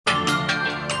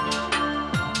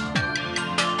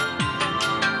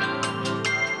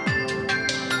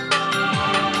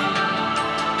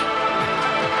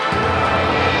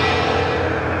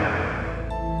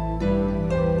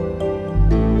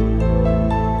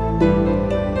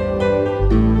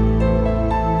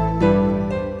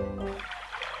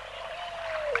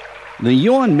The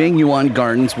Yuanmingyuan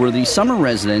Gardens were the summer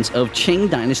residence of Qing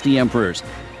dynasty emperors.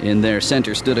 In their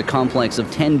center stood a complex of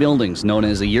 10 buildings known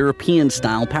as the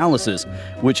European-style palaces,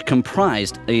 which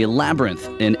comprised a labyrinth,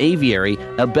 an aviary,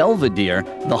 a belvedere,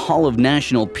 the Hall of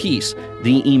National Peace,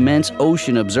 the immense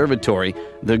ocean observatory,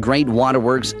 the great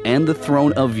waterworks, and the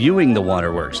throne of viewing the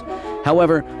waterworks.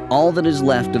 However, all that is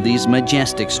left of these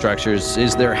majestic structures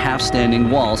is their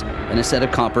half-standing walls and a set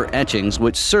of copper etchings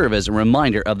which serve as a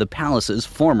reminder of the palace's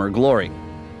former glory.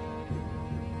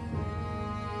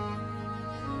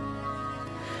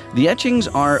 The etchings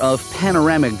are of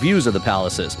panoramic views of the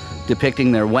palaces,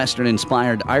 depicting their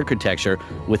Western-inspired architecture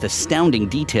with astounding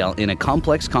detail in a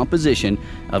complex composition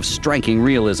of striking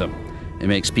realism. It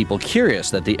makes people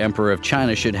curious that the Emperor of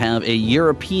China should have a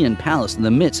European palace in the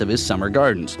midst of his summer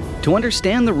gardens. To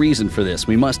understand the reason for this,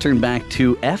 we must turn back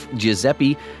to F.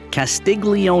 Giuseppe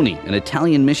Castiglione, an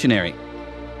Italian missionary.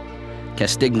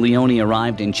 Castiglione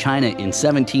arrived in China in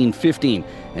 1715,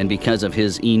 and because of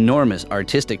his enormous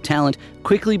artistic talent,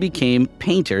 quickly became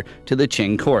painter to the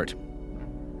Qing court.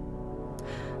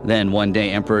 Then one day,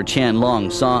 Emperor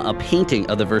Qianlong saw a painting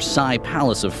of the Versailles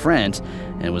Palace of France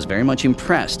and was very much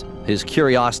impressed. His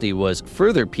curiosity was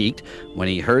further piqued when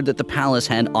he heard that the palace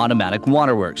had automatic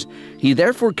waterworks. He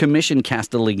therefore commissioned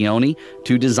Castiglione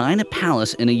to design a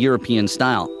palace in a European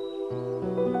style.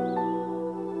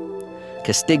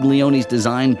 Castiglione's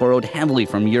design borrowed heavily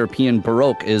from European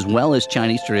Baroque as well as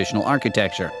Chinese traditional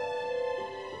architecture.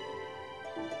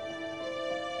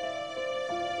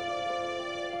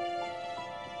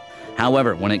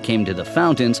 However, when it came to the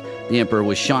fountains, the emperor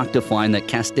was shocked to find that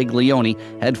Castiglione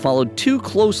had followed too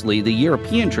closely the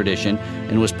European tradition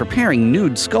and was preparing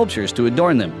nude sculptures to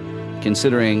adorn them.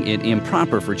 Considering it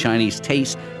improper for Chinese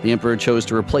taste, the emperor chose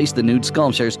to replace the nude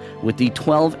sculptures with the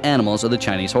 12 animals of the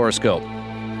Chinese horoscope.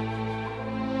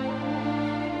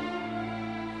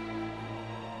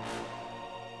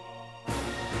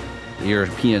 The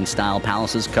European-style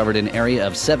palaces covered an area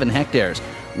of 7 hectares,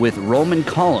 with Roman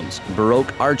columns,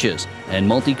 Baroque arches, and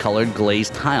multicolored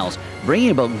glazed tiles,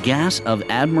 bringing about gasps of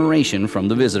admiration from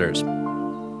the visitors.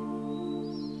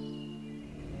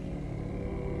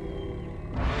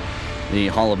 The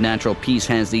Hall of Natural Peace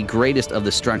has the greatest of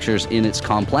the structures in its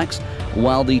complex,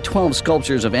 while the 12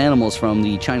 sculptures of animals from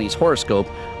the Chinese horoscope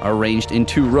are arranged in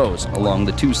 2 rows along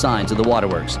the 2 sides of the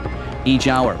waterworks. Each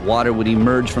hour, water would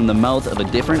emerge from the mouth of a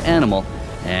different animal,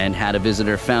 and had a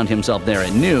visitor found himself there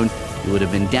at noon, he would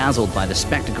have been dazzled by the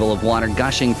spectacle of water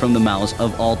gushing from the mouths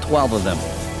of all 12 of them.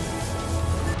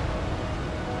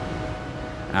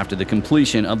 After the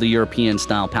completion of the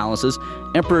European-style palaces,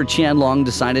 Emperor Qianlong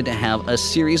decided to have a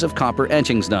series of copper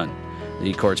etchings done.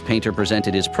 The court's painter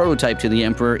presented his prototype to the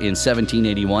emperor in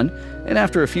 1781, and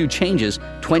after a few changes,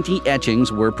 20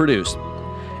 etchings were produced.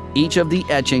 Each of the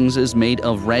etchings is made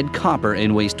of red copper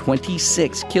and weighs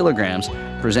 26 kilograms,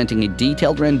 presenting a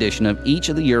detailed rendition of each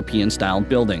of the European-style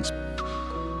buildings.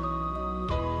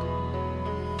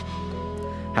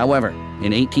 However,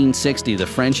 in 1860, the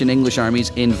French and English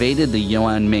armies invaded the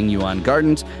Yuanmingyuan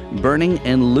Gardens, burning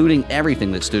and looting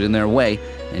everything that stood in their way,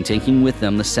 and taking with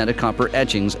them the set of copper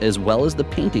etchings as well as the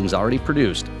paintings already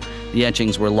produced. The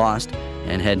etchings were lost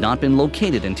and had not been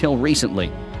located until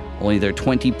recently. Only their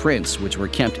 20 prints, which were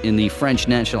kept in the French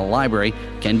National Library,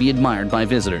 can be admired by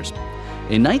visitors.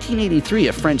 In 1983,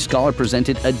 a French scholar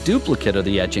presented a duplicate of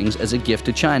the etchings as a gift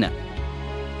to China.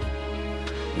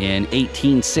 In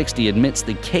 1860, amidst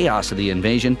the chaos of the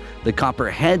invasion, the copper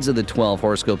heads of the 12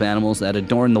 horoscope animals that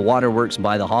adorned the waterworks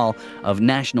by the Hall of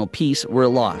National Peace were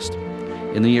lost.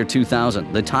 In the year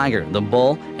 2000, the tiger, the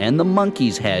bull, and the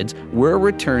monkey's heads were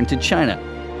returned to China.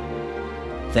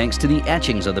 Thanks to the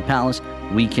etchings of the palace,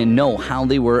 we can know how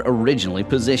they were originally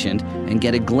positioned and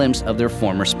get a glimpse of their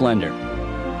former splendor.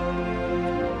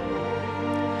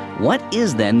 What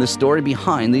is then the story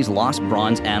behind these lost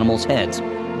bronze animals' heads?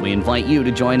 We invite you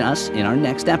to join us in our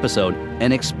next episode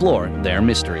and explore their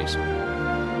mysteries.